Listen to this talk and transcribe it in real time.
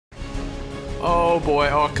Oh boy.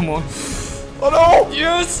 Oh, come on. Oh no!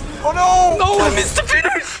 Yes! Oh no! No, I missed the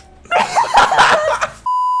finish!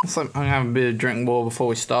 So I'm gonna have a bit of drink more before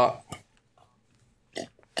we start.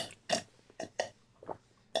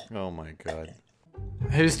 Oh my god.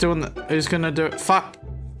 Who's doing the, who's gonna do it? Fuck!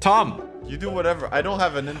 Tom! You do whatever. I don't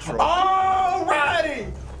have an intro.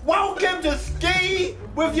 Alrighty! Welcome to Ski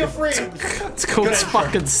with your friends! It's called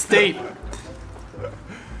fucking Steep.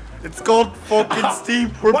 It's called fucking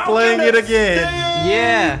Steep. We're Welcome playing to it again.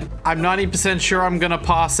 Yeah! I'm 90% sure I'm gonna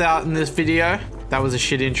pass out in this video. That was a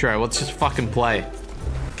shit intro. Let's just fucking play.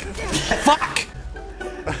 Fuck!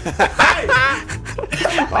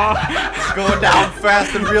 Going down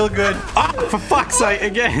fast and real good. Oh, for fuck's sake,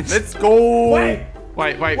 again! Let's go. Wait!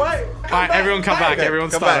 Wait. Alright, back. everyone come back. Okay, Everyone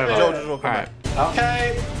come start back. over. Joe, come Alright. back.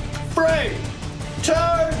 Okay, 3, 2,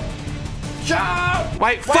 jump!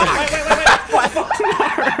 Wait, fuck!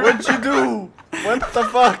 What'd you do? What the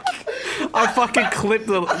fuck? I fucking clipped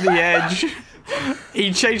the edge.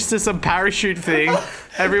 He changed to some parachute thing.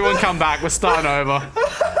 Everyone come back. We're starting over.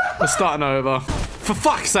 We're starting over. For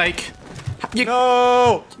fuck's sake.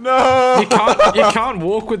 No! You can't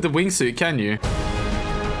walk with the wingsuit, can you?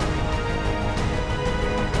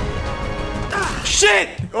 Shit!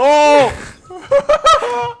 Oh!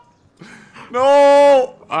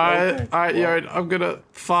 No! Alright, Yode, I'm gonna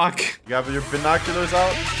fuck. You have your binoculars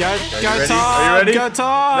out? Go ready? Tom! Are you ready? Go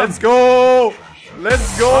Tom! Let's go!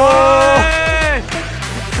 Let's go! Hey!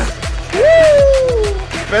 Woo!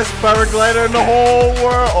 Best paraglider in the whole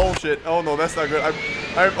world. Oh shit! Oh no, that's not good.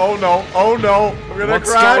 Oh no! Oh no! I'm gonna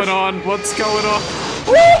crash. What's going on?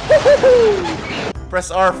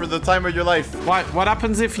 Press R for the time of your life. What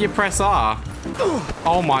happens if you press R?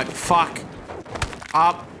 Oh my fuck.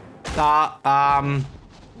 Up.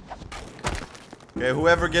 Okay,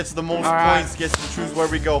 whoever gets the most right. points gets to choose where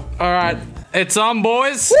we go. Alright. It's on,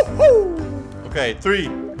 boys. Okay, 3,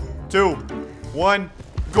 2, 1,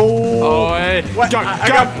 go! Oh, hey. What? Go, I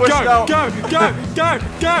got pushed out.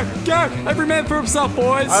 Go. Every man for himself,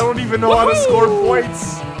 boys. I don't even know how to score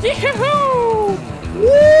points. Yahoo!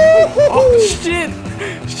 Oh, shit.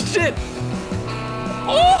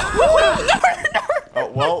 Oh, Oh,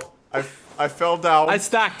 well, I fell down. I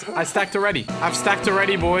stacked already. I've stacked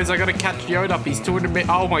already, boys. I gotta catch Yode up. He's 200 meters.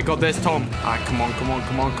 Oh my god, there's Tom. Alright, come on.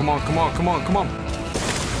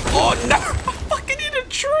 Oh no! I fucking hit a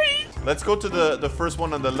tree! Let's go to the first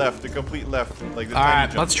one on the left, the complete left. Like the tiny Alright,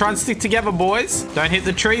 jump. let's try and stick together, boys. Don't hit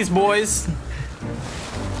the trees, boys.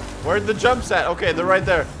 Where'd the jumps at? Okay, they're right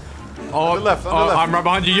there. Oh, On the left, on the left. I'm right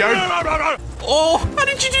behind you, Yode. Oh, how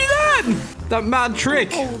did you do that? That mad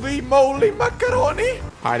trick. Holy moly macaroni!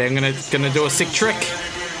 Alright, I'm gonna do a sick trick.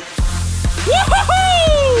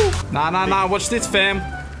 Woohoo! Nah, watch this, fam.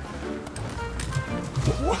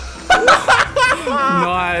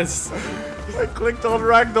 Nice. I clicked on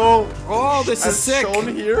ragdoll. Oh, this is As sick.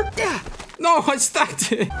 shown here. No, I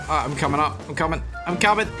stacked it. Alright, I'm coming up. I'm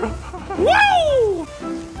coming. Woo!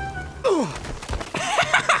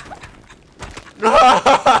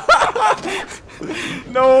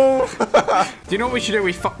 No. Do you know what we should do?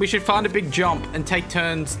 We should find a big jump and take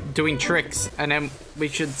turns doing tricks, and then we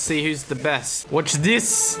should see who's the best. Watch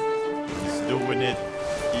this. He's doing it.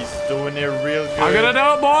 He's doing it real good. I'm gonna do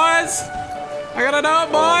it, boys. Oh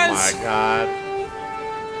my god.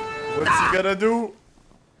 What's he gonna do?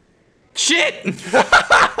 Shit!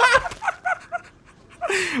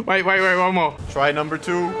 wait, one more. Try number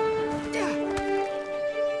 2.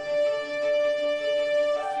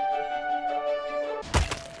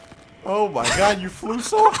 Oh my god, you flew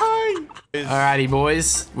so high! Alrighty,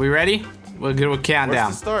 boys. We ready? We'll do a countdown.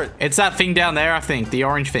 Where's the start? It's that thing down there, I think. The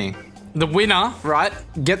orange thing. The winner, right,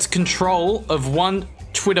 gets control of one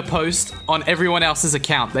Twitter post on everyone else's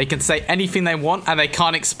account. They can say anything they want and they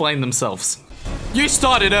can't explain themselves. You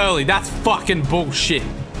started early. That's fucking bullshit.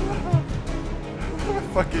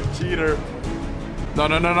 Fucking cheater. No,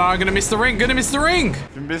 I'm gonna miss the ring. If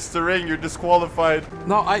you missed the ring, you're disqualified.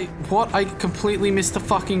 No, I completely missed the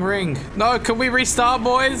fucking ring. No, can we restart,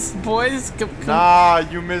 boys? Nah,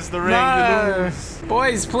 you missed the ring, No. you lose.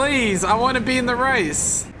 Boys, please, I want to be in the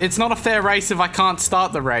race. It's not a fair race if I can't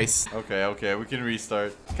start the race. Okay, we can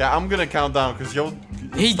restart. Okay, I'm gonna count down because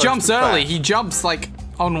He jumps early. He jumps like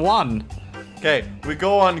on 1. Okay, we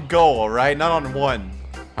go on go, alright? Not on 1.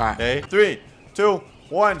 Alright. Okay, 3, 2,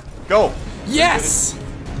 1, go. Yes!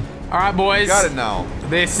 Alright, boys. Got it now.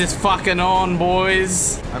 This is fucking on,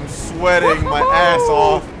 boys. I'm sweating my ass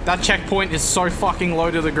off. That checkpoint is so fucking low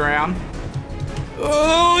to the ground.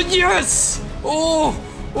 Oh, yes! Oh,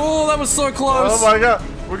 that was so close. Oh my god.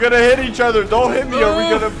 We're gonna hit each other. Don't hit me or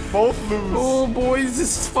we're gonna both lose. Oh, boys,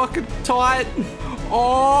 this is fucking tight.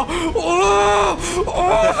 Oh!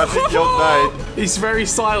 I think Yode died. He's very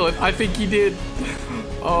silent. I think he did.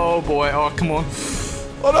 Oh boy. Oh, come on.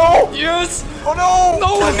 Oh no! Yes! Oh no!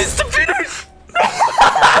 No, I missed the finish!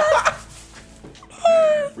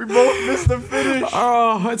 We both missed the finish.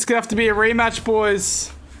 Oh, it's gonna have to be a rematch,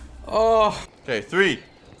 boys. Oh. Okay, 3,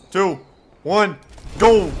 2, 1,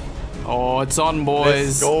 go! Oh, it's on,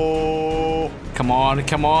 boys. Let's go! Come on,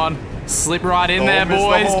 come on. Slip right in there, miss the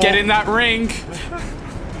boys. hole. Get in that ring.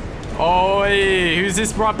 Oh, who's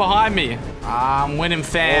this right behind me? I'm winning,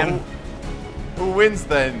 fam. Oh, who wins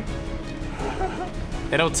then?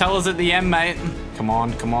 It'll tell us at the end, mate. Come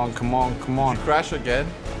on, come on, come on, come on. Crash again?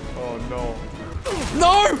 Oh no.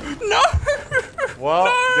 No! No! Well,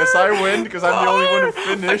 No! guess I win because I'm the only one who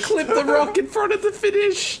finished. I clipped the rock in front of the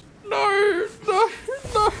finish. No, no,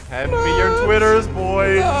 no. Hand me your Twitters,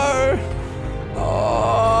 boys. No.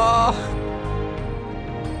 Oh.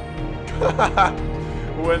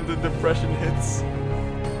 When the depression hits.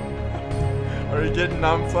 Are you getting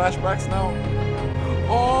flashbacks now?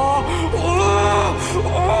 Oh.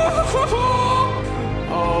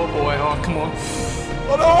 Oh boy. Oh, come on.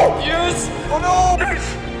 Oh no! Yes. Oh no!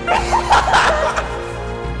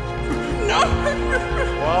 No.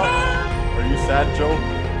 Well, are you sad, Joe?